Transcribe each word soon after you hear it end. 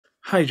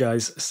Hi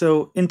guys,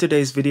 so in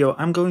today's video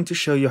I'm going to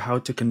show you how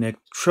to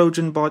connect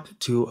Trojan Bot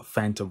to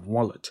Phantom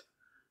Wallet.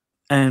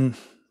 And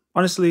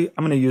honestly,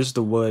 I'm going to use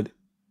the word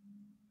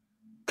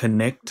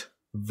connect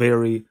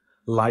very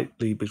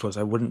lightly because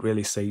I wouldn't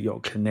really say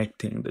you're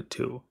connecting the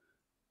two.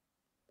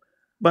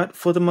 But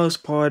for the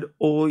most part,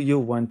 all you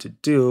want to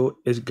do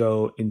is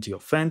go into your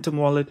Phantom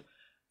Wallet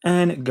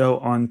and go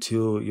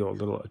onto your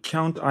little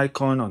account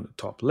icon on the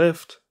top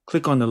left,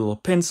 click on the little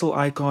pencil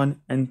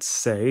icon and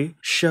say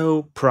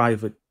show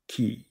private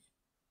key.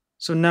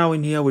 So now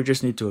in here, we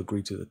just need to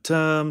agree to the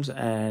terms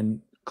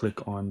and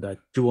click on that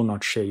you will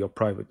not share your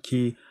private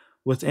key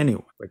with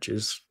anyone, which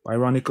is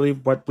ironically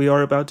what we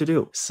are about to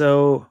do.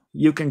 So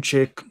you can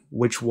check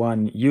which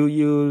one you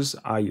use.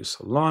 I use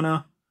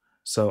Solana.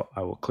 So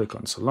I will click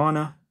on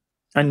Solana.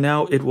 And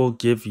now it will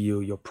give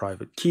you your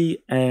private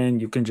key and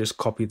you can just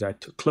copy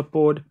that to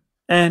clipboard.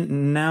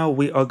 And now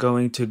we are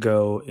going to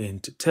go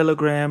into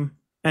Telegram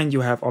and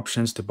you have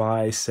options to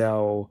buy,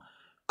 sell,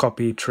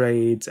 copy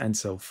trades and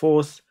so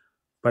forth.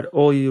 But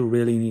all you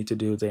really need to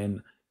do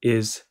then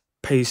is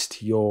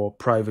paste your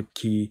private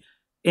key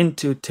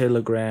into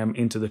Telegram,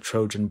 into the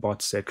Trojan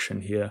Bot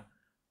section here.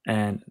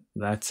 And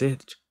that's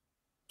it.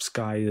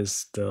 Sky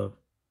is the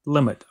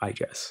limit, I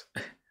guess.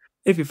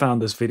 If you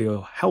found this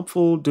video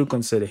helpful, do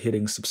consider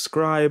hitting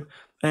subscribe.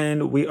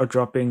 And we are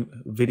dropping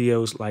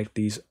videos like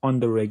these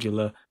on the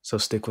regular, so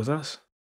stick with us.